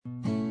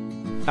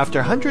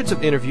After hundreds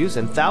of interviews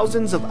and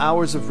thousands of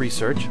hours of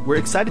research, we're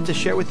excited to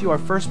share with you our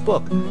first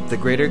book, The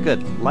Greater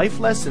Good, Life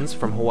Lessons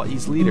from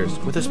Hawaii's Leaders,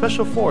 with a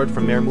special foreword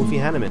from Mayor Mufi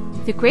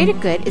Hanneman. The Greater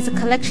Good is a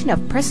collection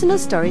of personal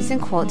stories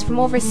and quotes from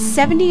over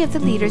 70 of the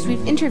leaders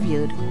we've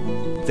interviewed.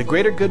 The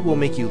Greater Good will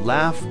make you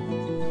laugh,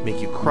 make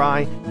you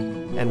cry,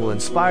 and will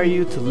inspire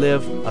you to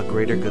live a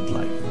greater good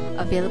life.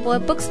 Available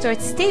at bookstores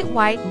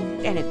statewide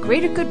and at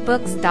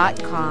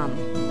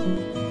greatergoodbooks.com.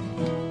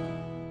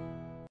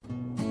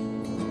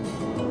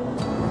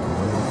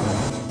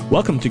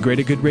 Welcome to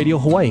Greater Good Radio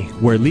Hawaii,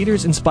 where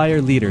leaders inspire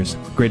leaders.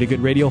 Greater Good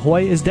Radio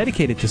Hawaii is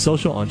dedicated to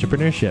social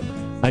entrepreneurship.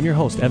 I'm your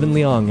host, Evan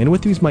Leong, and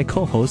with me is my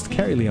co-host,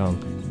 Carrie Leong.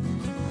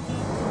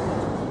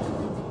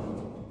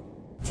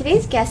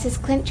 Today's guest is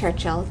Clint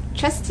Churchill,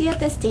 trustee of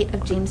the estate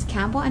of James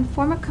Campbell and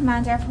former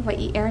commander of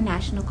Hawaii Air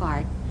National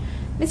Guard.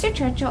 Mr.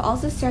 Churchill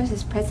also serves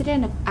as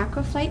president of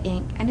Acroflight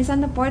Inc. and is on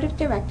the board of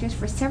directors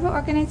for several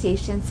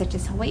organizations such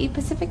as Hawaii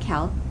Pacific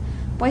Health,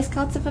 Boy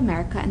Scouts of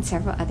America, and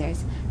several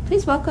others.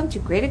 Please welcome to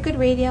Greater Good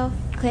Radio,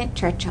 Clint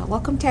Churchill.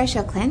 Welcome to our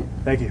show, Clint.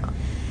 Thank you.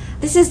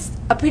 This is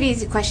a pretty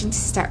easy question to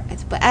start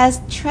with, but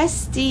as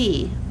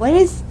trustee,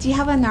 do you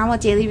have a normal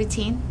daily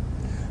routine?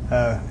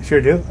 Sure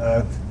do.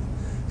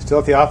 Still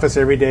at the office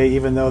every day,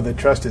 even though the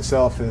trust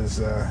itself is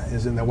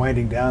in the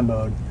winding down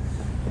mode.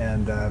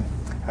 And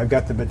I've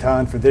got the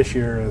baton for this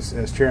year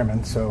as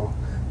chairman, so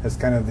that's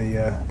kind of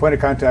the point of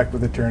contact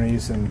with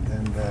attorneys and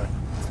the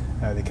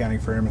accounting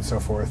firm and so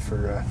forth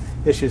for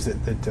issues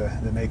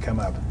that may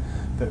come up.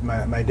 But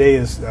my day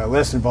is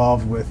less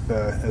involved with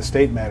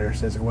estate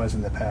matters as it was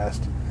in the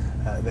past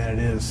than it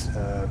is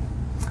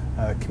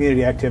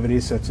community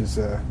activities such as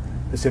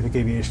Pacific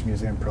Aviation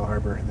Museum, Pearl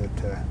Harbor,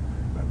 that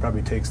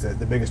probably takes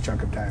the biggest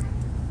chunk of time.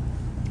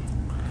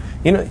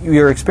 You know,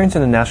 your experience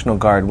in the National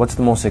Guard, what's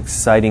the most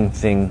exciting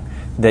thing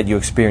that you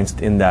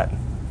experienced in that?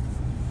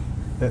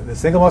 The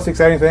single most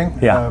exciting thing?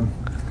 Yeah.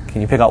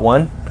 Can you pick out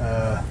one?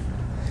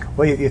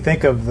 Well, you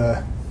think of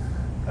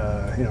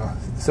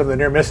some of the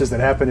near misses that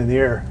happened in the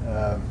air.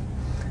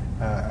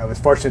 I was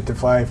fortunate to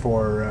fly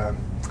for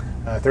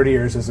 30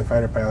 years as a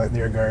fighter pilot in the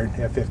Air Guard,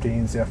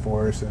 F-15s,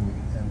 F-4s,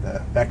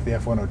 and back to the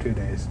F-102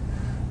 days.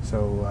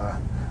 So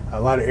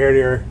a lot of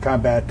air-to-air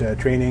combat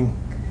training,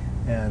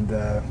 and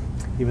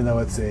even though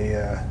it's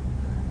a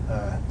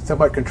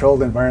somewhat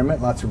controlled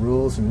environment, lots of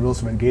rules and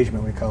rules of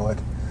engagement we call it,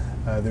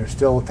 there's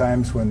still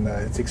times when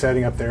it's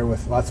exciting up there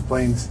with lots of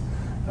planes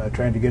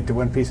trying to get to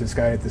one piece of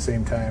sky at the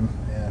same time,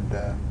 and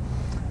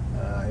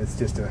it's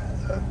just a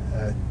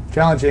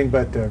challenging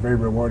but very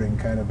rewarding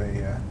kind of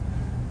a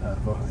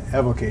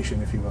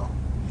avocation, if you will.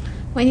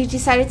 When you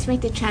decided to make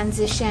the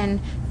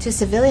transition to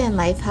civilian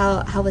life,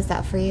 how was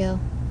that for you?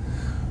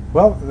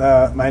 Well,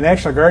 my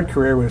National Guard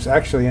career was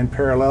actually in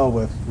parallel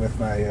with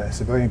my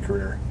civilian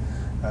career.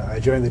 I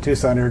joined the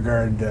Tucson Air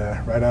Guard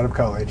right out of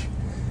college,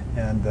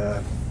 and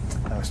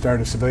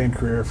started a civilian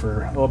career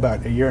for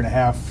about a year and a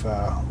half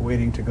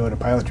waiting to go to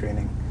pilot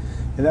training.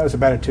 And that was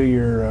about a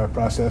 2-year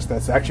process.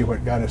 That's actually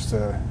what got us,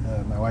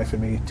 my wife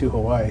and me, to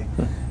Hawaii.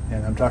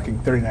 And I'm talking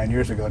 39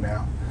 years ago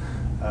now.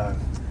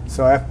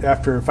 So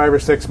after 5 or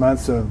 6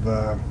 months of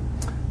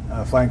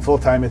flying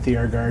full-time at the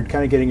Air Guard,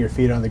 kind of getting your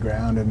feet on the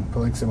ground and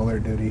pulling some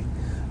alert duty,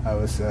 I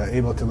was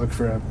able to look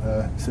for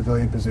a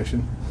civilian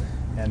position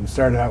and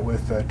started out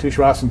with Touche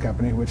Ross &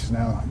 Company, which is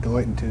now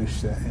Deloitte &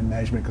 Touche in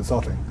management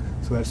consulting.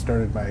 So that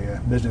started my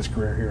business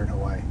career here in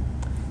Hawaii.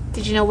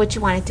 Did you know what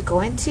you wanted to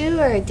go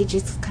into, or did you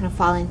just kind of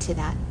fall into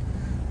that?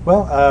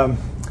 Well,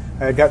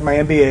 I got my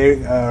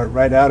MBA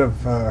right out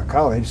of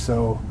college,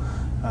 so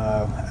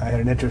I had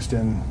an interest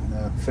in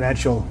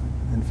financial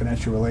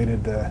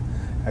related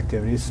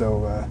activities,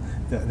 so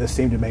this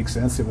seemed to make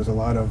sense. It was a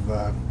lot of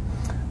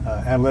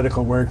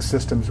analytical work,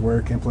 systems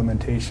work,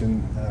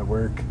 implementation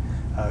work,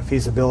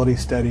 feasibility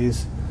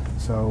studies,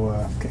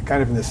 so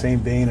kind of in the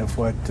same vein of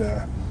what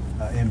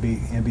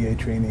MBA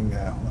training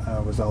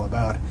was all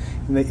about.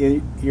 In the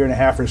year and a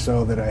half or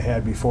so that I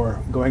had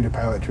before going to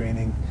pilot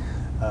training,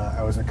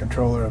 I was a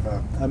controller of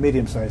a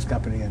medium-sized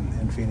company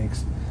in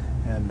Phoenix,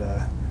 and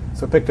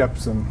so picked up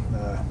some,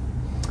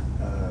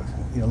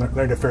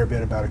 learned a fair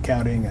bit about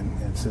accounting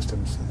and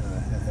systems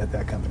at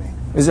that company.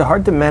 Is it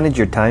hard to manage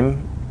your time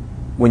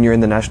when you're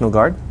in the National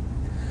Guard?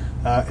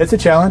 It's a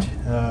challenge.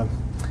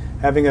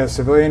 Having a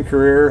civilian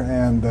career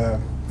and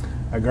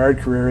a Guard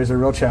career is a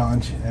real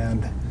challenge,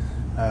 and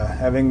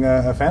having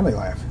a family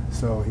life.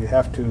 So you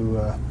have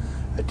to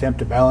attempt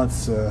to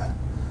balance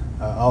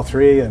all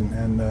three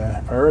and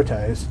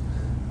prioritize.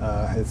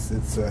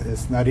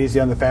 It's not easy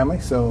on the family,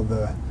 so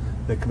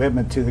the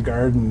commitment to the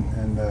Guard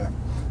and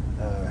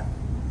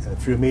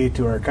through me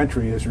to our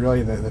country is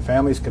really the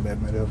family's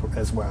commitment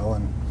as well.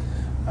 And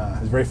I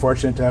was very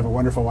fortunate to have a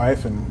wonderful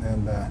wife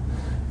and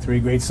 3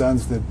 great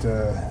sons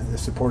that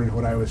supported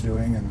what I was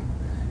doing,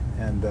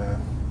 and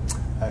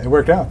it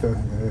worked out.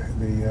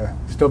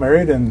 Still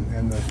married,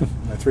 and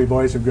the 3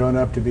 boys have grown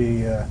up to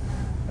be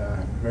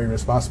very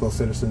responsible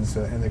citizens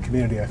in the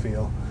community, I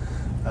feel.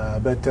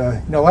 But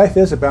life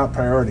is about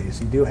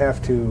priorities. You do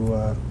have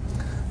to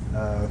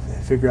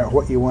figure out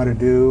what you want to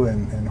do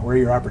and where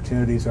your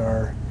opportunities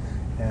are,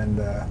 and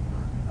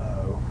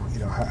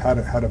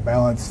how to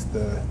balance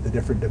the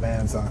different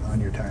demands on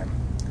your time.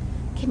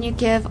 Can you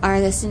give our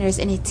listeners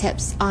any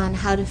tips on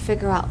how to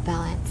figure out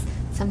balance?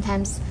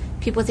 Sometimes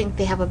people think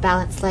they have a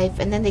balanced life,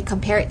 and then they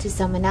compare it to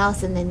someone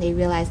else, and then they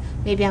realize,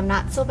 maybe I'm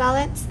not so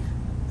balanced.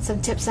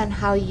 Some tips on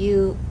how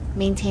you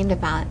maintained a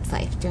balanced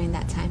life during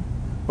that time.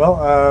 Well,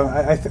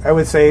 I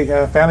would say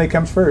family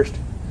comes first.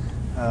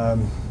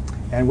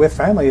 And with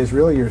family is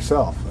really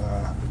yourself.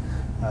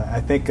 I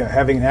think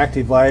having an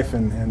active life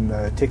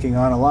and taking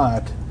on a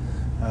lot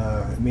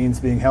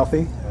means being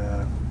healthy.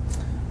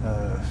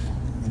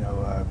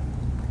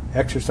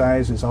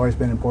 Exercise has always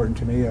been important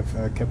to me.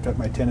 I've kept up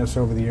my tennis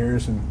over the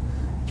years and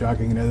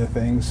jogging and other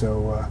things,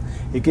 so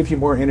it gives you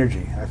more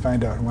energy. I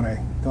find out when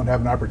I don't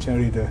have an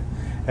opportunity to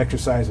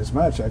exercise as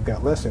much, I've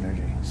got less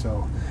energy.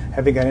 So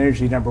having that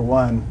energy, number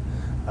one,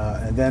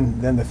 and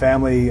then the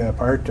family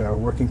part,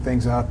 working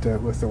things out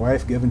with the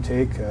wife, give and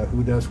take,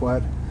 who does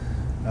what.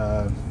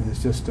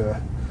 It's just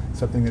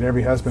something that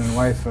every husband and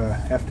wife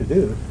have to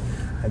do.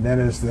 And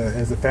then as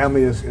the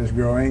family is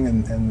growing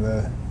and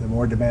the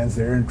more demands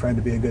there, and trying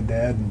to be a good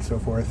dad and so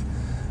forth,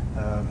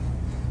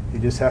 you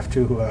just have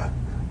to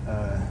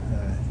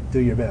do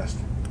your best.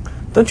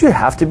 Don't you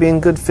have to be in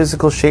good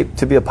physical shape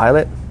to be a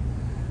pilot?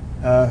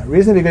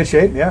 Reasonably good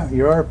shape, yeah.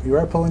 You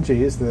are pulling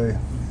G's. In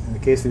the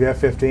case of the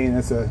F-15,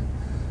 it's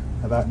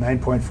about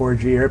 9.4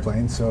 G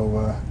airplane,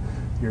 so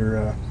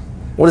you're...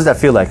 What does that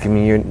feel like? I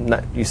mean,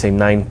 you say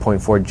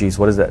 9.4 Gs.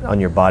 What is that on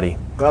your body?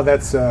 Well,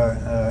 that's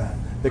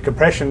the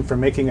compression from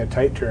making a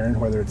tight turn,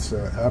 whether it's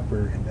up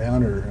or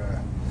down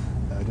or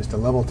just a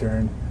level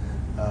turn.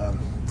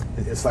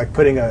 It's like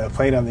putting a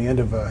plane on the end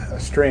of a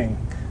string,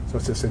 so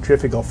it's a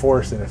centrifugal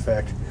force, in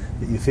effect,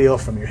 that you feel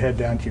from your head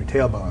down to your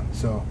tailbone.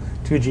 So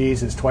 2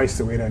 Gs is twice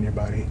the weight on your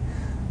body.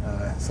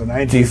 So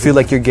 9 Gs. Do you feel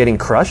like you're getting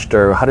crushed,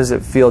 or how does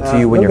it feel to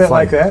you when you're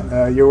flying? A little bit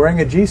like that. You're wearing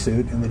a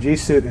G-suit, and the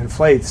G-suit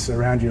inflates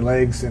around your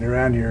legs and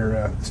around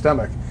your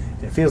stomach.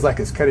 It feels like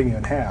it's cutting you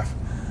in half.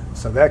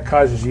 So that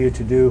causes you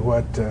to do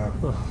what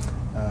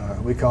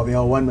we call the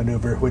L1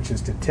 maneuver, which is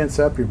to tense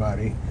up your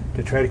body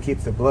to try to keep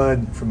the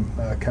blood from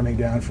coming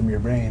down from your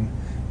brain,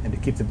 and to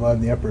keep the blood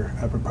in the upper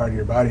part of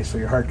your body, so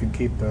your heart can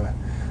keep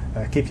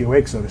you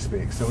awake, so to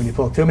speak. So when you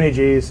pull too many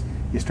G's,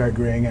 you start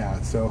graying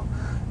out. So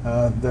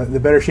the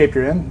better shape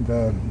you're in,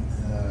 the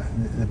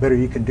better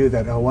you can do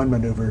that L1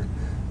 maneuver,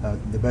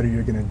 the better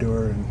you're going to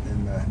endure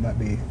and not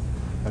be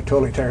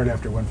totally tired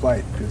after one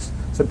flight, because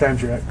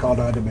sometimes you're called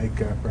on to make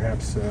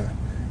perhaps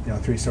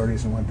 3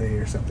 sorties in one day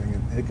or something,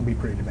 and it can be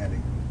pretty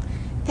demanding.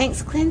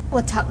 Thanks, Clint.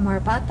 We'll talk more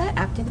about that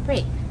after the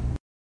break.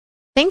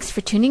 Thanks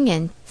for tuning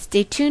in.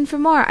 Stay tuned for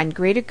more on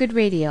Greater Good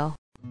Radio.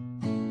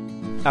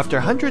 After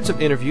hundreds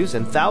of interviews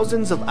and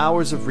thousands of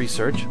hours of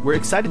research, we're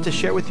excited to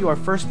share with you our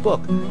first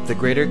book, The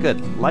Greater Good,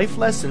 Life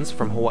Lessons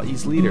from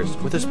Hawaii's Leaders,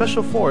 with a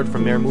special foreword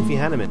from Mayor Mufi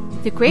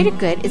Hanneman. The Greater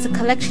Good is a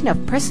collection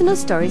of personal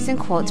stories and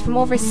quotes from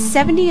over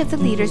 70 of the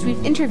leaders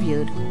we've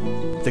interviewed.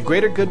 The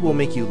Greater Good will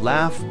make you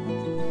laugh,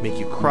 make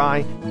you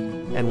cry,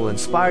 and will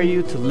inspire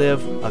you to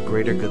live a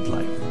greater good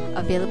life.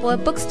 Available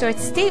at bookstores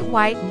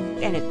statewide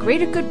and at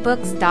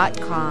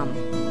greatergoodbooks.com.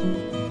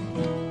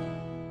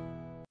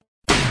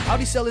 How'd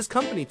he sell his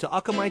company to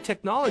Akamai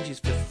Technologies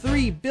for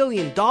 $3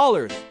 billion?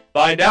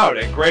 Find out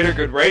at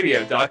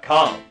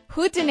greatergoodradio.com.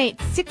 Who donates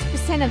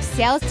 6% of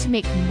sales to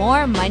make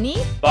more money?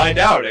 Find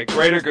out at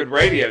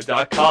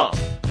greatergoodradio.com.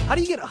 How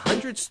do you get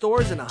 100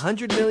 stores and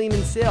 $100 million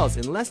in sales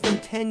in less than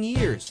 10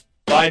 years?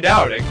 Find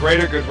out at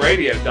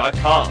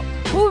greatergoodradio.com.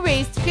 Who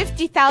raised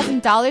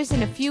 $50,000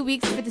 in a few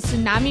weeks for the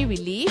tsunami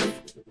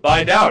relief?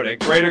 Find out at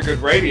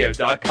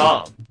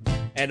greatergoodradio.com.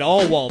 And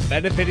all while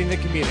benefiting the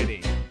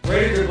community.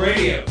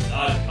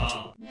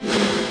 greatergoodradio.com.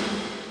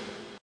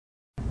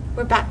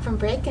 We're back from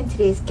break, and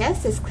today's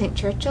guest is Clint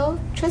Churchill,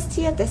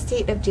 Trustee of the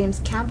Estate of James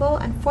Campbell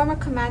and former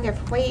Commander of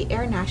Hawaii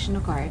Air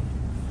National Guard.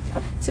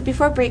 So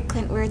before break,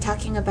 Clint, we were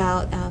talking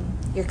about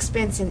your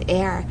experience in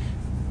air.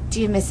 Do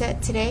you miss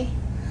it today?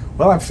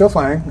 Well, I'm still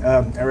flying.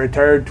 I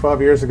retired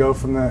 12 years ago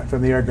from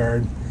the Air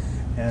Guard,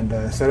 and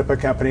set up a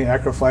company,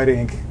 Acroflight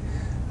Inc.,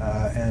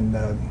 and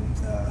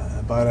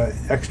bought an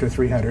extra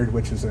 300,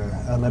 which is an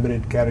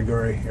unlimited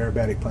category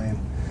aerobatic plane.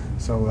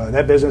 So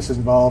that business is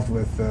involved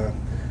with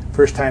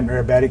first-time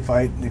aerobatic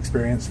flight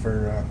experience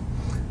for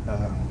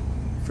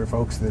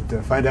folks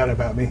that find out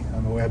about me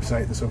on the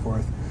website and so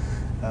forth.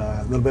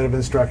 A little bit of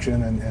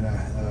instruction and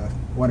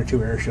 1 or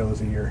 2 air shows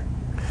a year.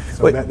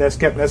 So that's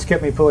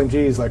kept me pulling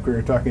G's, like we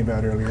were talking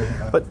about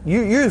earlier. But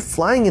you're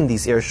flying in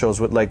these air shows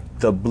with like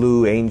the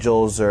Blue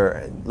Angels,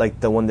 or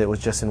like the one that was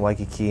just in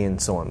Waikiki and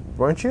so on,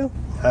 weren't you?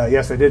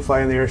 Yes, I did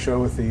fly in the air show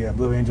with the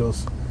Blue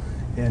Angels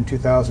in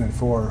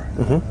 2004,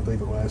 I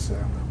believe it was.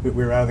 We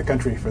were out of the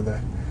country for the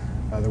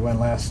one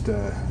last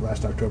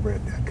October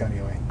at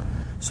Kaneohe.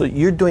 So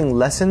you're doing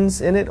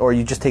lessons in it, or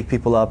you just take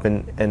people up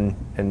and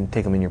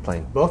take them in your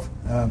plane? Both.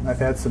 I've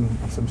had some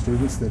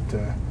students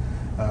that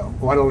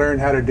want to learn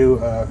how to do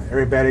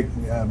aerobatic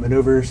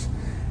maneuvers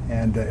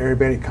and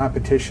aerobatic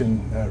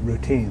competition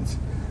routines.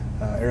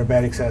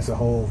 aerobatics has a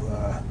whole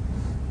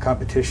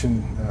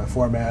competition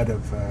format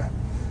of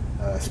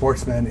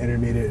sportsman,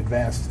 intermediate,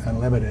 advanced,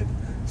 unlimited.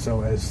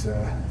 So as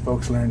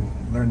folks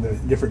learn the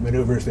different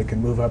maneuvers, they can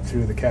move up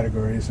through the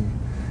categories and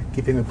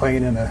keeping the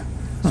plane in a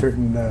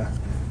certain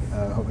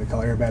what we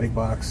call aerobatic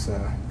box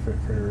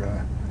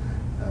for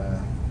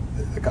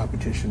the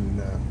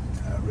competition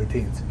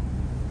routines.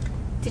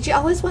 Did you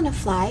always want to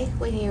fly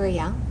when you were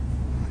young?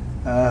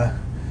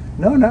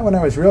 No, not when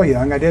I was real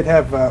young. I did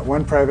have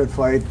one private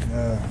plane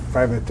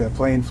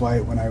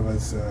flight when I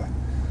was,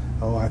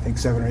 I think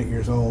 7 or 8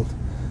 years old.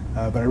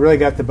 But I really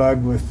got the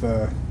bug with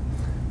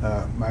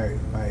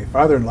my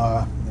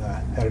father-in-law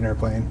had an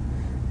airplane,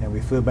 and we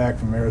flew back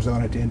from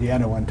Arizona to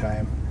Indiana one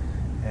time,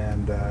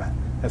 and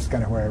that's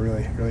kind of where I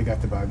really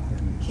got the bug.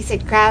 And He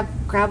said, grab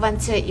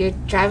onto it, you're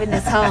driving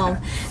us home.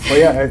 well,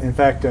 yeah, in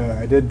fact,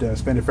 I did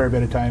spend a fair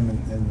bit of time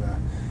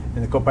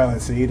in the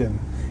co-pilot seat, and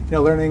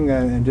learning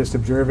and just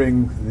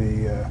observing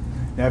the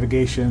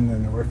navigation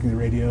and working the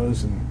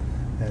radios and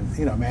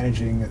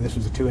managing. This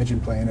was a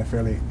 2-engine plane, a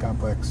fairly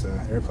complex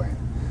airplane,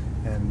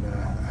 and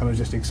I was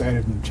just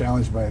excited and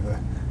challenged by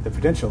the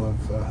potential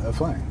of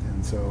flying.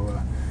 And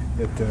so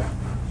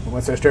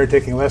once I started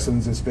taking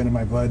lessons, it's been in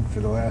my blood for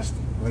the last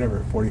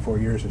 44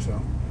 years or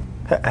so.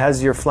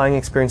 Has your flying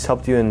experience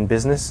helped you in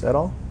business at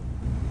all?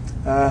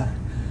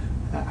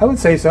 I would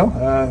say so.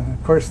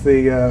 Of course,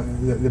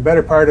 the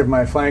better part of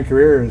my flying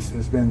career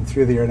has been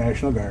through the Air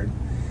National Guard,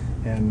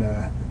 and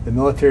the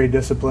military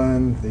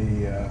discipline.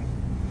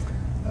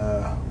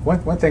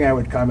 One thing I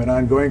would comment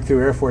on, going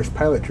through Air Force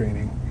pilot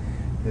training,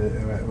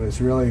 was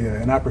really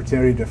an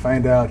opportunity to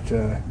find out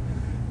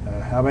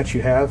how much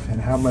you have and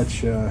how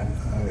much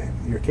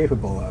you're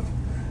capable of.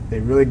 They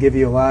really give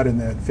you a lot in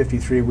that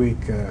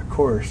 53-week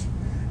course.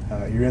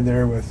 You're in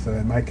there with,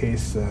 in my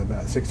case,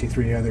 about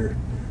 63 other,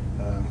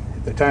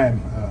 at the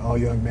time, all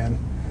young men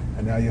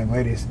and now young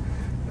ladies,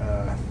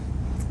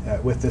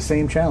 with the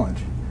same challenge.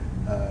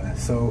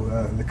 So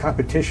the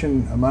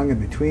competition among and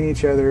between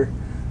each other,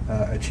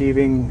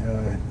 achieving,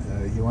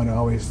 you want to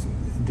always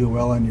do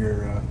well on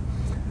your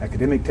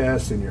academic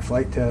tests and your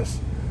flight tests.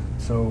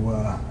 So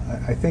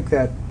I think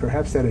that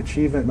perhaps that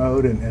achievement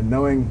mode and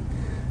knowing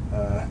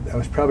that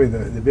was probably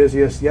the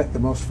busiest yet the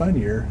most fun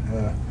year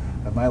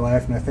of my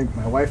life, and I think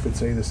my wife would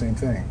say the same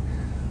thing.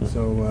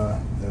 So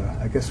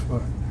I guess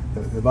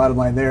the bottom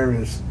line there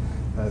is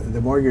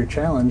the more you're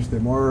challenged, the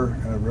more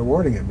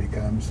rewarding it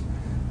becomes,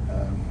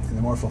 and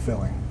the more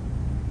fulfilling.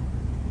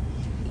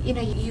 You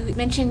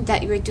mentioned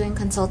that you were doing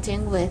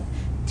consulting with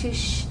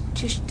Touche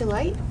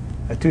Deloitte?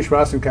 Touche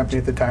Ross and Company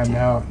at the time,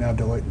 now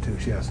Deloitte and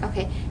Touche, yes.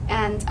 Okay,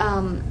 and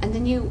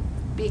then you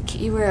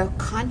were a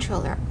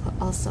controller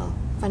also,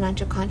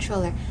 financial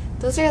controller.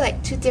 Those are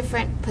like two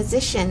different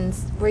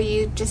positions. Were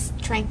you just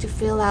trying to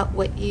fill out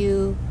what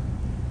you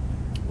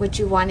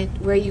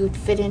wanted, where you would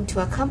fit into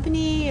a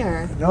company,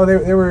 or? No,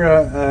 they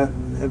were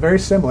very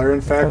similar.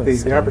 In fact,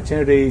 the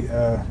opportunity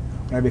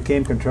when I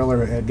became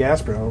controller at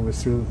Gaspro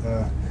was through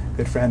a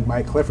good friend,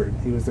 Mike Clifford.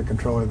 He was the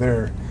controller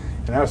there,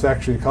 and I was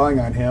actually calling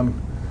on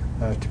him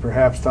to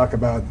perhaps talk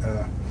about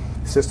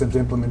systems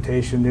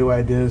implementation, new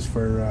ideas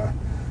for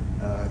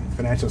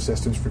financial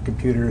systems for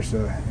computers,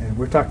 and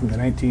we're talking the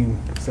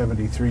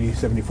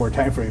 1973-74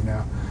 time frame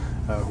now,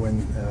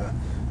 when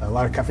a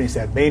lot of companies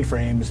had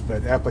mainframes,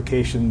 but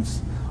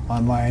applications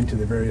online to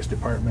the various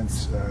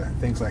departments,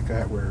 things like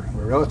that were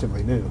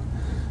relatively new.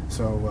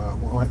 So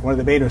one of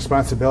the main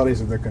responsibilities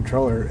of the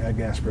controller at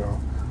Gaspro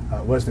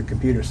was the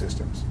computer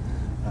systems.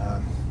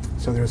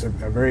 So there's a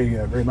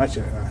very much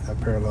a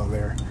parallel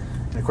there.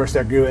 And of course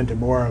that grew into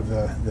more of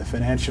the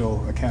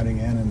financial accounting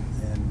end and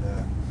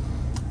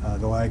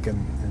the like,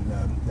 and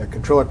the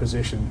controller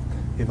position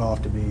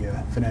evolved to be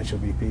financial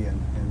VP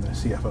and the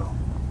CFO.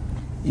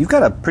 You've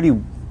got a pretty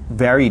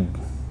varied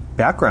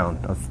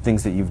background of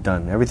things that you've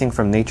done. Everything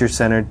from Nature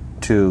Center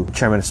to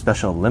chairman of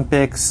Special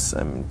Olympics,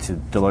 to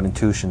Deloitte and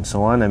Touche and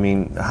so on. I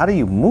mean, how do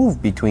you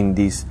move between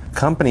these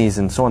companies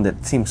and so on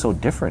that seem so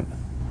different?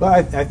 Well,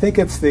 I think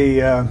it's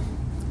there's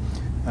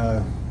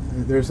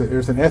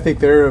an ethic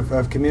there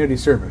of community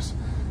service.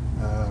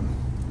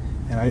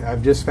 And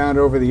I've just found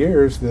over the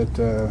years that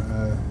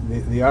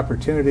the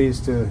opportunities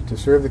to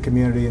serve the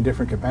community in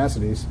different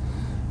capacities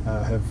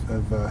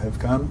have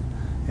come,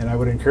 and I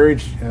would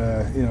encourage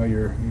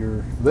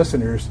your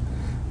listeners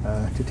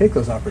to take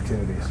those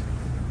opportunities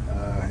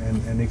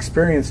and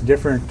experience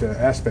different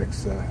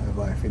aspects of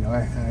life.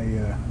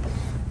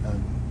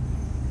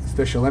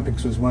 Special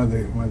Olympics was one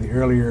of the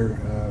earlier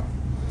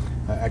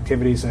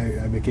activities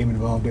I became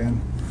involved in,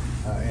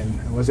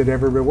 and was it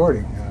ever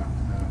rewarding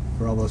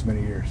for all those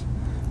many years?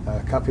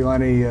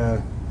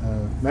 Kapilani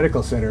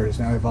Medical Center has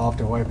now evolved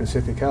to Hawaii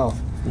Pacific Health,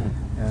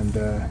 and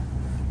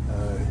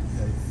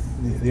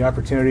the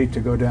opportunity to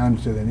go down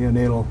to the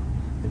neonatal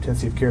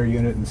intensive care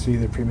unit and see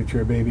the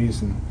premature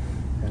babies, and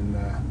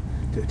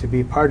to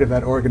be part of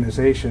that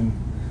organization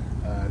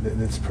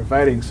that's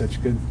providing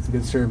such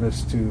good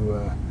service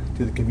to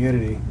the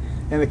community.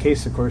 In the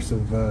case, of course,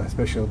 of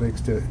Special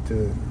Olympics to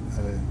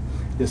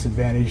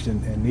disadvantaged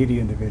and needy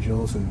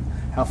individuals, and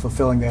how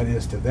fulfilling that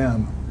is to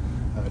them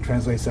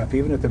translates up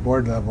even at the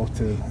board level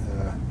to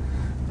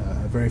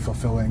a very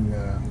fulfilling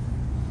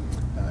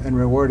and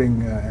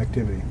rewarding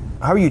activity.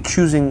 How are you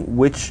choosing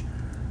which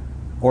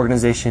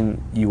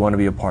organization you want to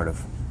be a part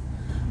of?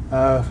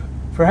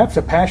 Perhaps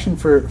a passion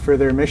for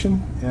their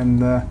mission,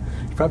 and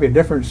it's probably a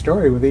different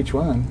story with each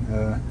one.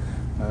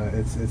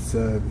 It's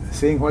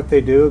seeing what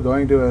they do,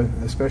 going to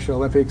a Special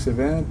Olympics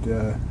event,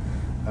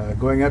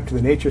 going up to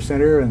the Nature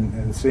Center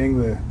and seeing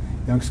the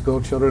young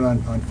school children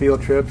on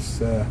field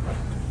trips, a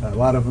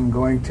lot of them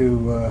going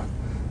to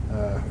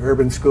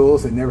urban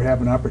schools that never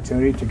have an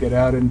opportunity to get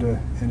out into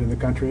the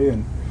country,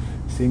 and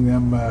seeing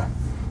them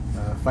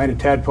find a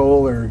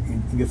tadpole or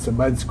get some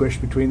mud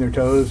squished between their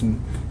toes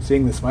and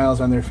seeing the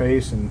smiles on their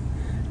face, and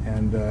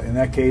in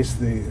that case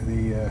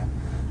the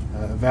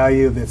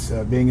value that's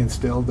being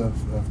instilled of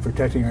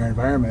protecting our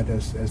environment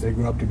as they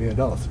grow up to be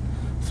adults.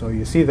 So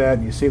you see that,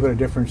 and you see what a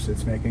difference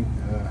it's making.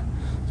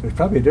 So there's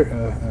probably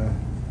a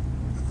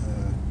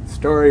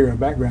story or a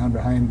background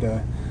behind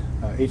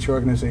each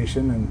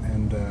organization,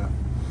 and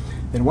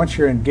then once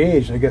you're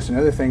engaged, I guess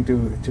another thing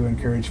to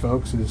encourage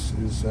folks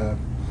is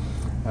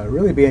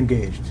really be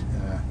engaged.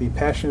 Be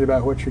passionate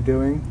about what you're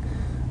doing.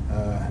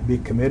 Be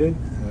committed.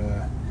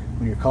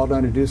 When you're called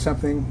on to do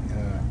something,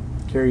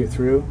 carry it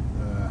through.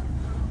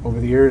 Over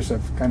the years,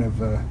 I've kind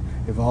of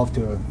evolved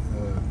to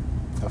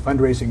a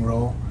fundraising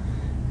role,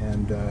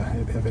 and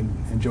have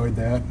enjoyed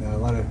that. A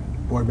lot of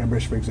board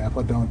members, for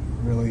example, don't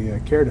really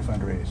care to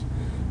fundraise.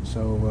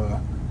 So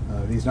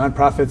these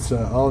nonprofits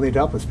all need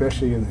help,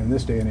 especially in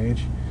this day and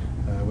age,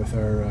 with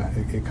our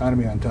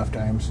economy on tough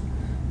times.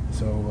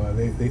 So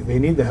they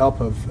need the help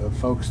of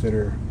folks that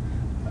are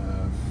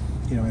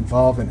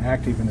involved and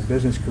active in a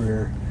business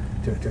career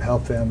to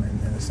help them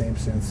in the same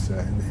sense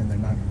in their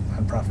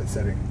nonprofit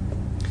setting.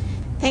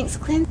 Thanks,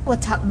 Clint. We'll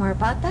talk more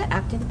about that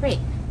after the break.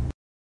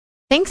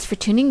 Thanks for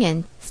tuning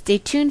in. Stay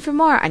tuned for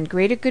more on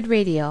Greater Good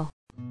Radio.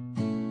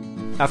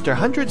 After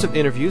hundreds of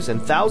interviews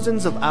and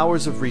thousands of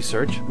hours of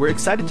research, we're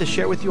excited to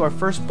share with you our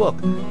first book,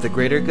 The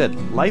Greater Good,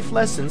 Life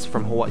Lessons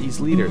from Hawaii's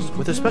Leaders,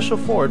 with a special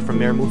foreword from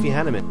Mayor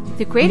Mufi-Hanneman.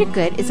 The Greater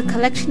Good is a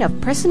collection of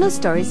personal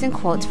stories and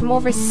quotes from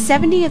over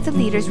 70 of the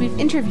leaders we've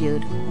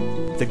interviewed.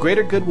 The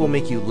Greater Good will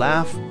make you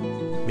laugh,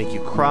 make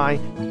you cry,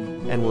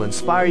 and will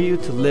inspire you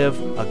to live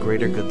a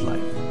greater good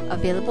life.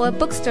 Available at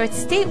bookstores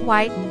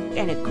statewide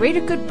and at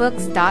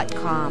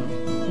greatergoodbooks.com.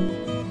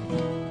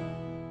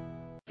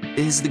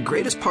 Is the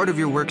greatest part of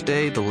your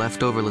workday the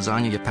leftover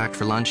lasagna you packed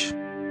for lunch?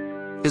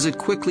 Is it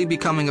quickly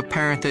becoming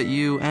apparent that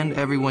you and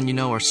everyone you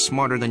know are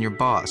smarter than your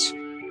boss?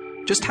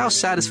 Just how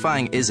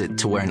satisfying is it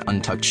to wear an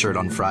untucked shirt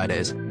on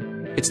Fridays?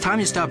 It's time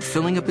you stopped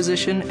filling a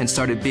position and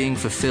started being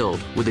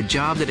fulfilled with a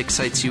job that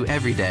excites you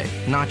every day,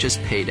 not just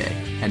payday.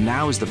 And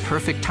now is the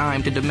perfect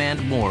time to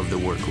demand more of the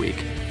work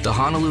week. The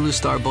Honolulu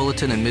Star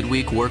Bulletin and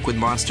Midweek work with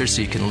Monster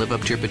so you can live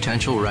up to your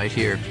potential right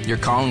here. Your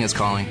calling is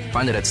calling.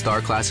 Find it at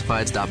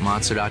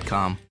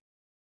starclassifieds.monster.com.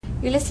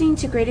 You're listening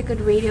to Greater Good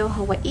Radio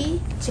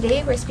Hawaii.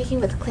 Today we're speaking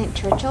with Clint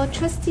Churchill,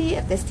 Trustee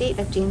of the Estate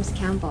of James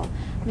Campbell.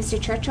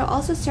 Mr. Churchill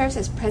also serves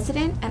as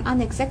President and on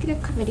the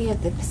Executive Committee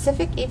of the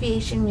Pacific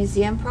Aviation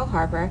Museum Pearl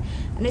Harbor,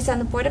 and is on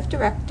the Board of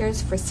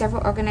Directors for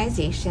several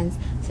organizations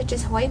such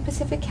as Hawaii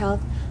Pacific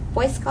Health,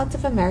 Boy Scouts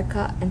of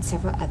America, and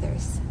several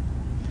others.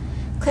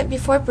 Clint,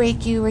 before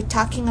break you were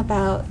talking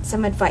about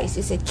some advice.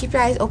 You said keep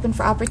your eyes open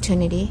for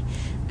opportunity,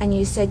 and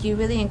you said you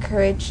really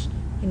encourage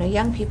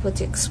young people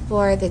to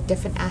explore the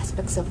different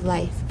aspects of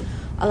life.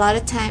 A lot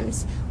of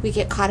times we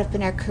get caught up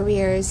in our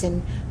careers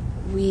and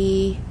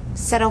we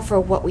settle for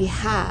what we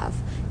have.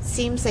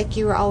 Seems like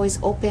you were always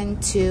open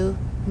to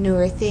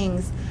newer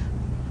things.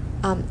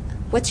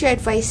 What's your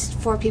advice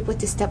for people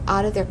to step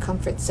out of their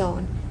comfort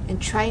zone and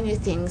try new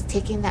things,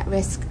 taking that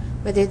risk?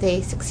 Whether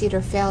they succeed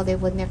or fail, they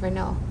will never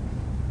know.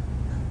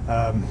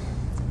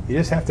 You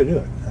just have to do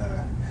it.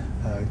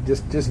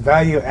 Just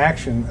value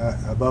action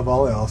above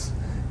all else,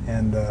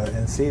 and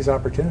seize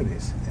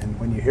opportunities. And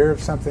when you hear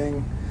of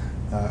something,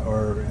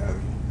 or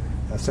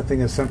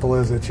something as simple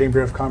as a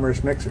Chamber of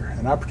Commerce mixer,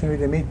 an opportunity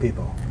to meet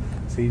people.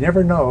 So you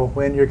never know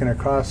when you're going to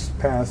cross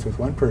paths with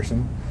one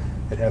person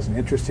that has an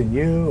interest in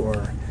you,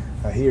 or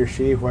he or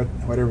she,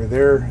 whatever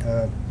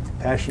their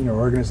passion or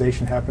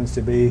organization happens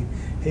to be.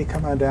 Hey,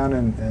 come on down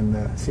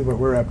and see what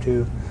we're up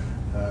to.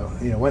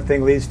 One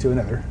thing leads to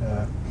another,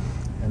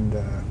 and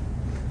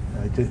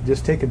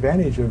just take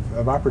advantage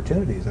of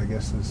opportunities, I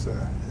guess, is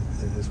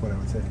what I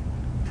would say.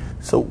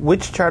 So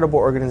which charitable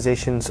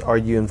organizations are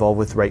you involved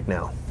with right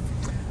now?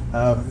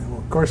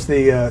 Of course,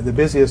 the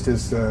busiest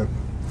is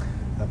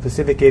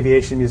Pacific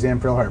Aviation Museum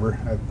Pearl Harbor.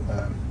 I've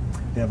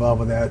been involved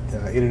with that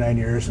 8 or 9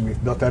 years, and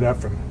we've built that up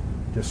from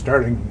just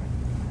starting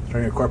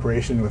a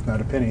corporation with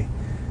not a penny.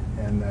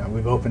 And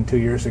we've opened 2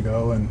 years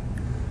ago, and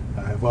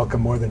have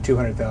welcomed more than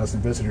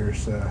 200,000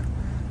 visitors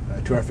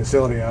to our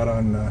facility out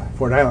on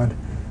Ford Island.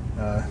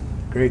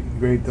 Great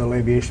little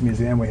aviation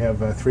museum. We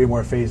have 3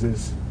 more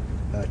phases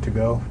to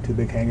go, 2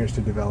 big hangars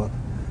to develop.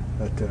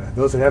 But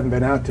those that haven't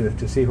been out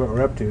to see what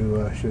we're up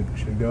to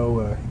should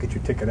go get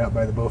your ticket out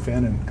by the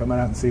Bowfin and come on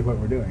out and see what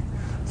we're doing.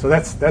 So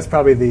that's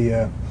probably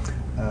the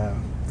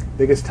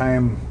biggest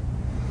time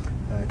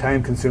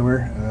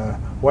consumer.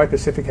 Hawaii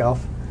Pacific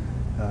Health,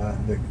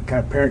 the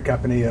kind of parent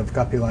company of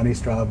Kapilani,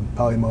 Straub,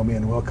 Polymomi,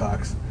 and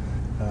Wilcox,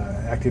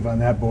 active on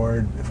that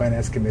board, the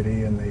finance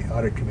committee, and the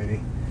audit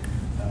committee.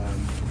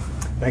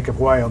 Bank of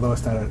Hawaii, although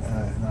it's not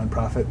a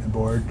nonprofit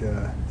board,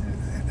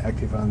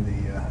 active on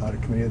the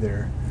audit committee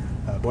there.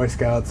 Boy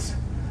Scouts,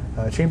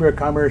 Chamber of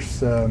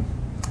Commerce,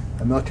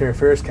 Military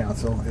Affairs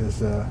Council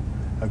is a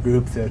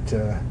group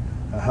that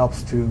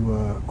helps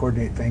to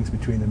coordinate things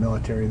between the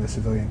military and the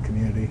civilian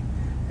community,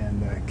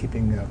 and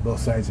keeping both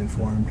sides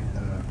informed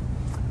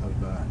of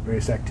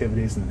various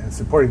activities and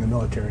supporting the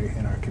military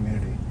in our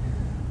community.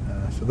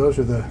 So those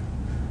are the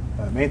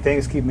main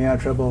things keep me out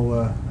of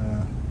trouble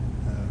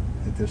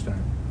at this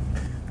time.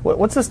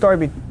 What's the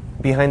story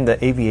behind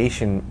the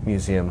Aviation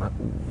Museum?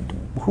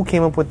 Who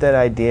came up with that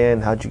idea,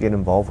 and how'd you get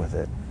involved with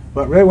it?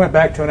 Well, it really went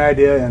back to an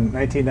idea in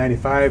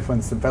 1995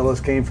 when some fellows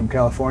came from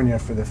California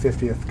for the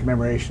 50th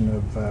commemoration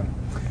of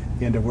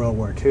the end of World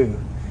War II.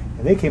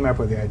 And they came up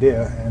with the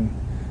idea and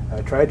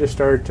tried to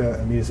start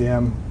a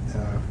museum,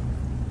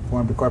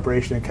 formed a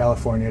corporation in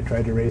California,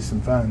 tried to raise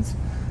some funds,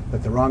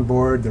 but the wrong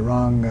board, the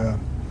wrong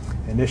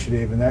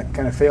initiative, and that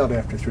kind of failed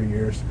after 3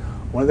 years.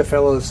 One of the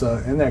fellows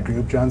in that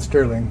group, John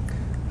Sterling,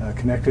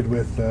 connected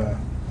with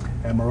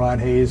Rod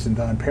Hayes and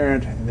Don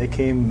Parent, and they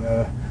came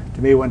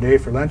to me one day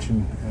for lunch,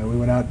 and we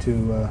went out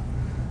to,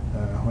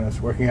 when I was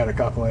working out at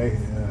Kapolei,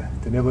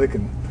 to Niblick,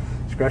 and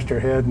scratched our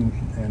head,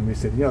 and we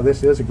said,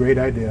 this is a great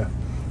idea.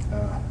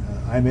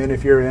 I'm in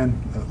if you're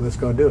in, let's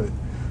go do it.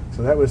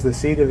 So that was the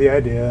seed of the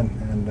idea,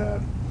 and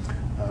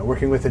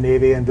working with the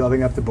Navy and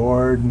building up the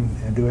board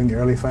and doing the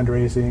early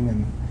fundraising,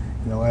 and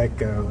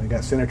we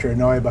got Senator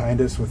Inouye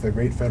behind us with a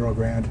great federal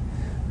grant,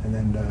 and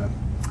then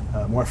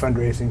more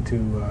fundraising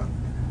to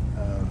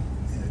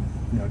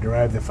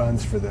derive the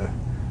funds for the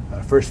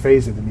first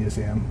phase of the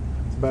museum.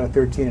 It's about a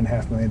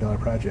 $13.5 million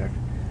project.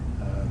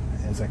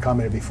 As I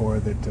commented before,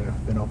 that's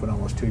been open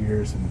almost 2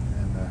 years and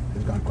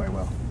has gone quite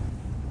well.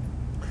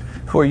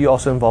 Who are you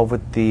also involved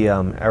with the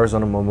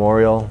Arizona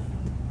Memorial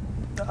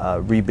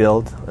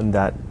rebuild and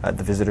that at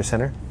the Visitor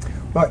Center?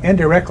 Well,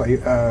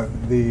 indirectly,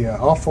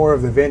 all four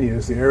of the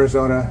venues, the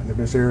Arizona, the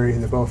Missouri,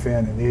 the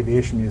Bowfin, and the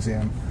Aviation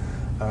Museum,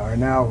 are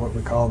now what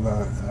we call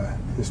the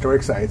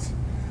historic sites.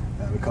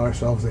 We call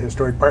ourselves the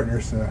historic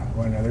partners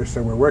one another,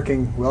 so we're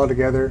working well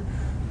together.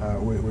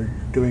 We're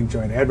doing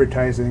joint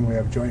advertising. We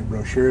have joint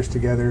brochures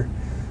together.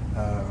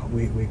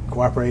 We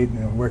cooperate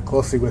and work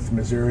closely with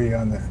Missouri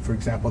on, for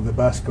example, the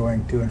bus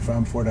going to and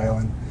from Fort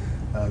Island.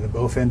 The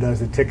Bowfin does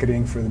the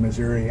ticketing for the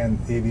Missouri and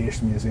the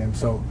Aviation Museum.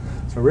 So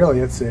really,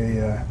 it's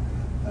a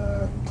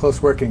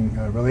close working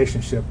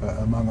relationship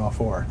among all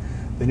four.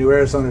 The new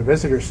Arizona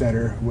Visitor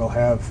Center will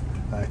have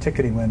a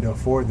ticketing window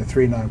for the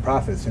three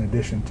nonprofits in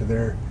addition to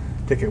their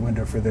ticket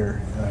window for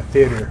their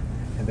theater,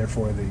 and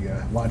therefore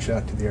the launch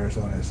out to the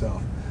Arizona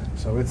itself.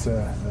 So it's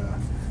a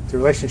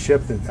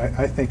relationship that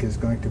I think is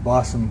going to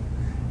blossom,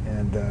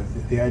 and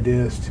the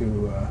idea is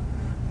to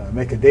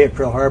make a day at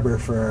Pearl Harbor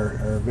for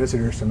our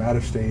visitors from out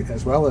of state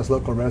as well as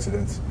local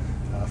residents,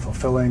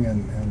 fulfilling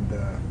and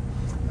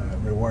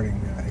rewarding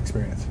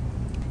experience.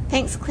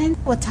 Thanks, Clint.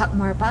 We'll talk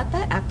more about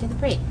that after the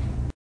break.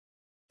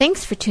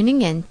 Thanks for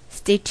tuning in.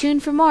 Stay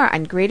tuned for more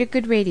on Greater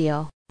Good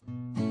Radio.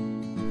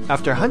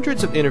 After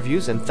hundreds of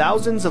interviews and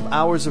thousands of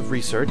hours of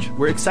research,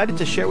 we're excited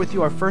to share with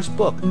you our first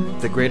book,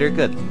 The Greater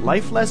Good,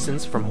 Life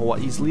Lessons from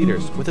Hawaii's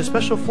Leaders, with a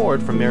special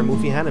foreword from Mayor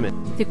Mufi Hanneman.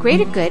 The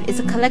Greater Good is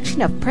a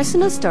collection of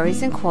personal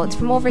stories and quotes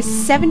from over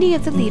 70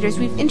 of the leaders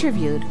we've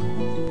interviewed.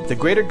 The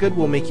Greater Good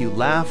will make you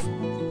laugh,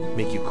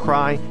 make you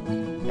cry,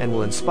 and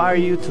will inspire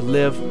you to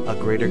live a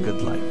greater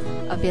good life.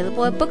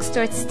 Available at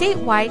bookstores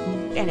statewide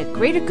and at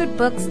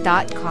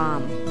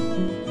greatergoodbooks.com.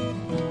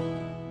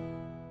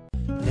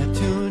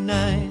 Neptune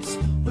nights,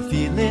 we're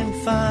feeling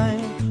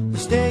fine. We're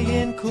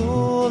staying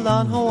cool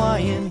on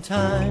Hawaiian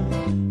time.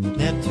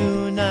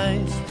 Neptune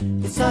nights,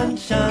 it's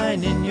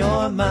sunshine in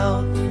your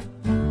mouth.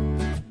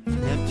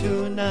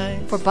 Neptune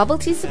nights. For bubble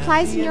tea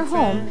supplies in your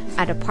home,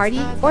 at a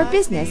party, or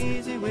business,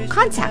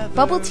 contact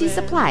Bubble Tea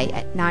Supply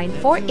at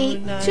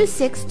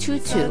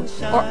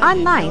 948-2622 or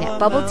online at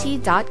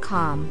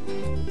bubbletea.com.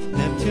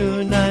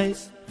 Neptune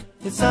nights,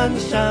 it's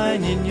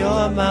sunshine in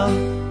your mouth.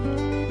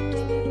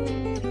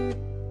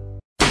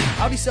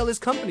 How'd he sell his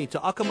company to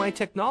Akamai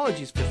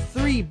Technologies for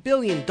 $3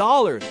 billion?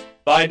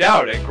 Find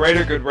out at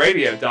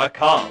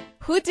greatergoodradio.com.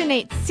 Who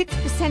donates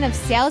 6% of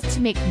sales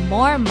to make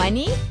more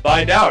money?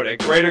 Find out at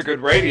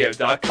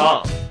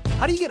greatergoodradio.com.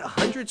 How do you get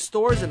 100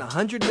 stores and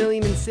 $100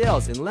 million in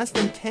sales in less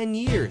than 10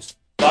 years?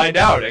 Find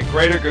out at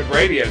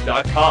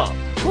greatergoodradio.com.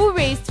 Who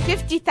raised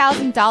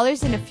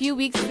 $50,000 in a few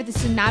weeks for the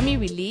tsunami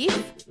relief?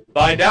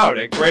 Find out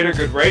at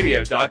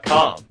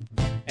greatergoodradio.com.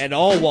 And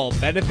all while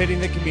benefiting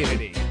the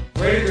community.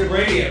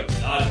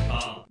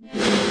 greatergoodradio.com.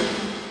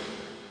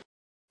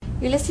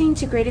 You're listening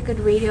to Greater Good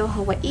Radio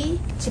Hawaii.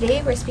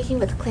 Today we're speaking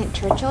with Clint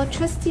Churchill,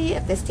 Trustee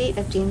of the Estate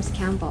of James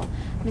Campbell.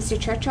 Mr.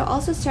 Churchill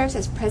also serves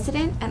as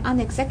President and on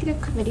the Executive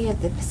Committee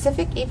of the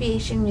Pacific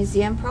Aviation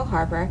Museum Pearl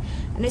Harbor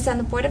and is on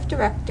the Board of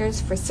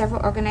Directors for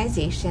several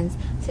organizations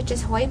such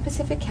as Hawaii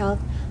Pacific Health,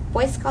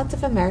 Boy Scouts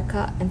of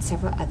America, and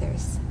several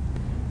others.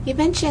 You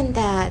mentioned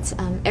that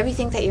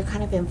everything that you're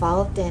kind of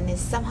involved in is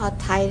somehow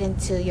tied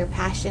into your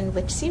passion,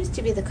 which seems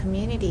to be the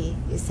community,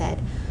 you said.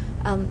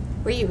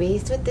 Were you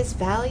raised with this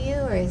value,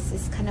 or is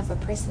this kind of a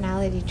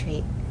personality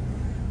trait?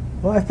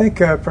 Well, I think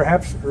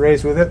perhaps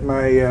raised with it.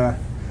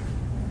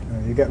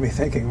 You got me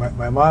thinking.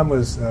 My mom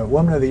was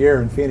Woman of the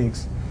Year in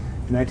Phoenix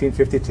in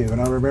 1952, and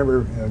I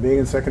remember being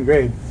in second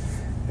grade,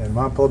 and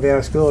Mom pulled me out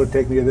of school to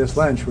take me to this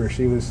lunch where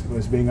she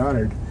was being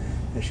honored.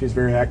 And she was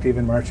very active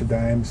in March of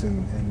Dimes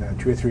and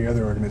 2 or 3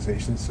 other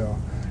organizations, so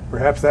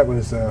perhaps that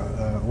was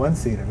one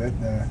seed of it.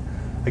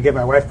 I give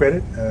my wife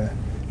credit.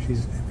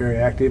 She's very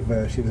active.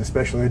 She was a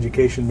special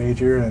education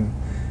major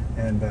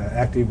and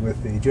active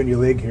with the Junior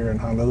League here in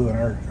Honolulu in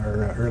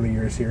our early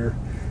years here.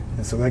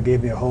 And so that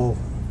gave me a whole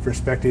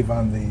perspective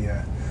on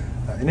the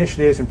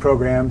initiatives and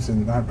programs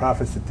and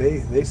nonprofits that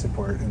they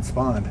support and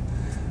spawned.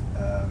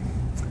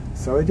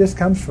 So it just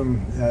comes from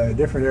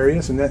different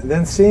areas. And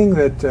then seeing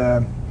that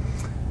the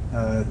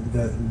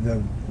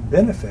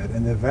benefit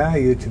and the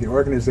value to the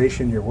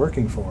organization you're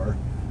working for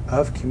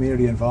of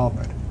community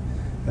involvement.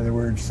 In other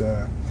words,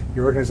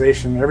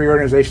 every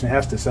organization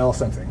has to sell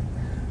something.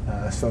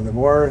 So the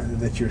more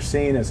that you're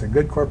seen as a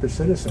good corporate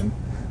citizen,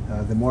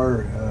 the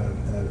more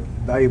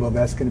valuable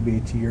that's going to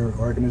be to your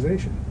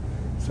organization.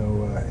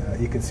 So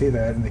you can see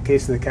that in the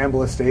case of the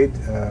Campbell estate,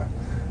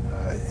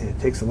 it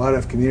takes a lot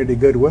of community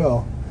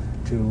goodwill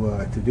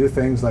to do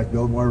things like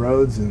build more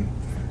roads and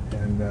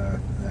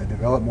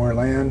develop more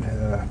land.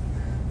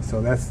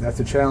 So that's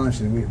a challenge,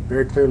 and we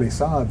very clearly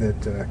saw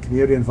that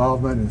community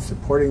involvement and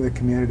supporting the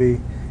community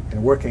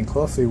and working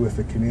closely with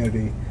the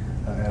community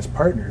as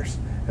partners,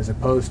 as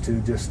opposed to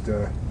just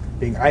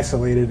being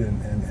isolated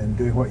and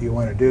doing what you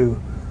want to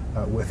do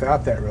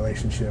without that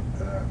relationship,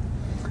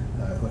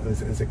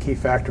 is a key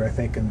factor, I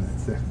think, in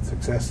the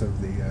success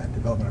of the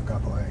development of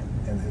Kapolei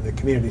and the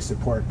community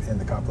support in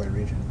the Kapolei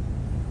region.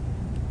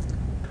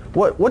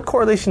 What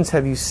correlations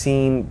have you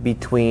seen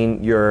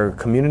between your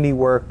community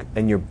work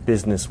and your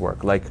business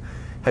work? Like,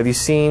 have you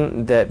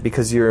seen that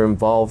because you're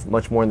involved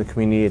much more in the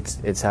community,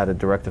 it's had a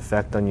direct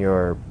effect on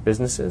your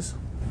businesses?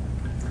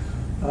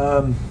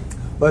 Well,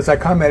 as I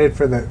commented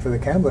for the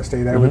Campbell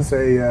estate, I would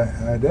say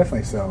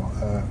definitely so.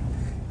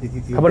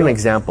 How about an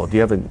example? Do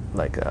you have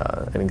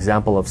an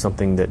example of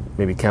something that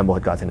maybe Campbell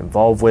had gotten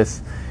involved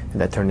with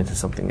and that turned into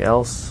something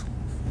else?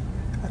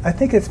 I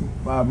think it's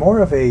more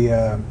of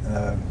a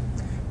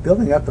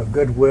building up of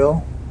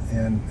goodwill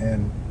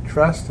and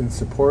trust and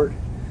support.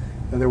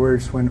 In other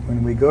words,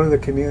 when we go to the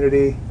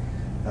community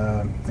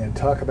and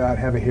talk about,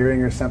 have a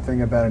hearing or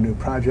something about a new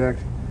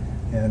project,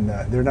 and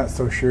they're not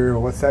so sure,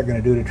 well, what's that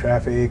going to do to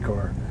traffic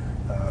or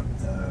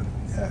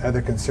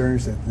other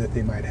concerns that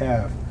they might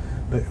have.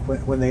 But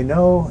when they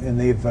know and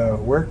they've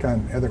worked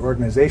on other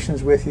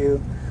organizations with you,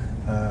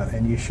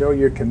 and you show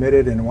you're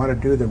committed and want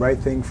to do the right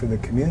thing for the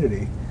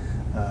community,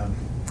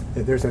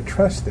 there's a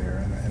trust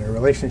there and a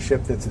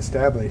relationship that's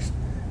established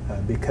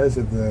because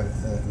of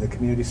the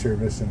community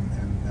service and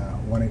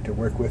wanting to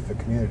work with the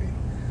community.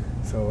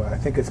 So I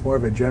think it's more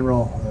of a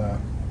general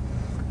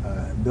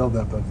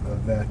buildup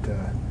of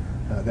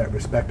that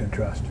respect and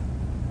trust.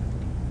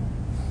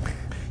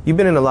 You've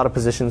been in a lot of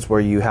positions where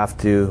you have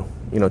to,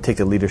 take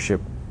the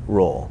leadership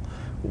role.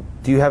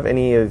 Do you have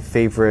any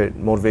favorite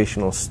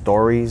motivational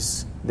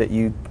stories that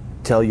you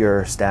tell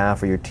your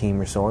staff or your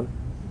team or so on?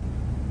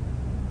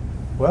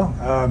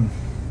 Well,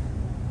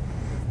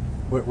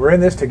 we're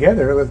in this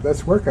together.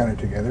 Let's work on it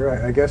together.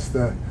 I guess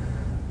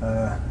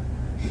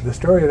the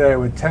story that I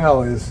would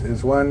tell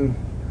is one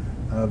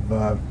of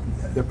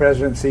the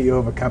president and CEO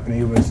of a company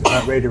who was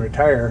about ready to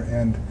retire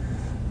and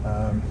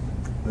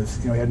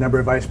he had a number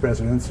of vice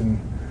presidents and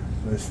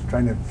was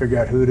trying to figure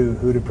out who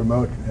to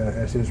promote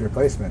as his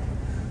replacement.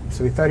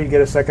 So he thought he'd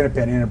get a second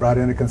opinion and brought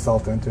in a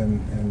consultant,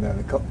 and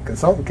the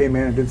consultant came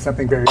in and did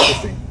something very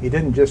interesting. He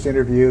didn't just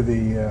interview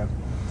the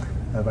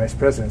vice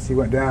presidents. He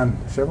went down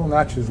several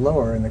notches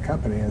lower in the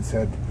company and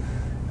said,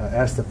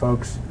 asked the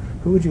folks,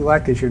 who would you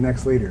like as your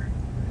next leader?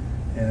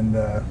 And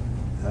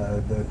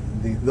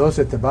those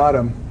at the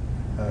bottom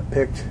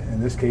picked,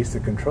 in this case, the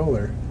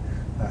controller.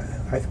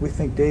 We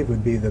think Dave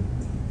would be the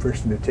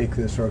person to take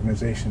this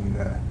organization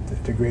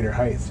to greater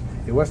heights.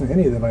 It wasn't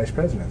any of the vice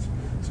presidents.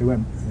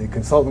 So the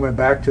consultant went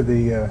back to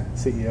the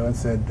CEO and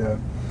said,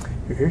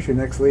 here's your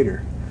next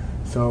leader.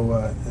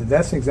 So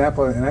that's an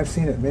example, and I've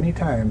seen it many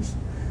times,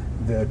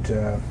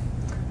 that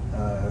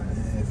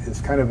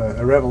it's kind of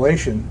a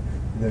revelation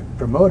that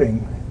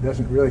promoting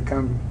doesn't really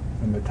come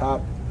from the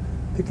top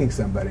picking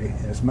somebody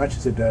as much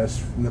as it does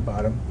from the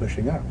bottom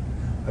pushing up.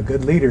 A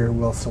good leader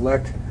will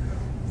select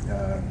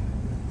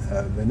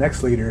the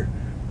next leader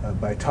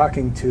by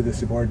talking to the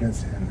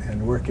subordinates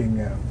and working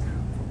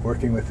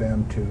working with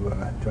them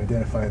to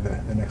identify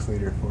the next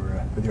leader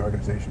for the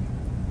organization.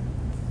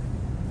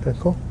 That's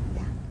cool.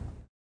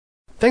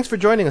 Thanks for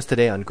joining us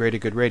today on Greater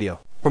Good Radio.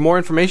 For more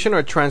information or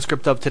a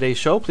transcript of today's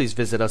show, please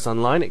visit us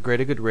online at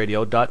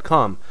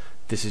greatergoodradio.com.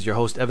 This is your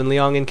host, Evan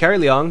Leong and Carrie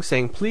Leong,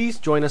 saying please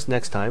join us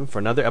next time for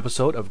another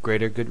episode of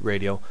Greater Good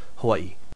Radio Hawaii.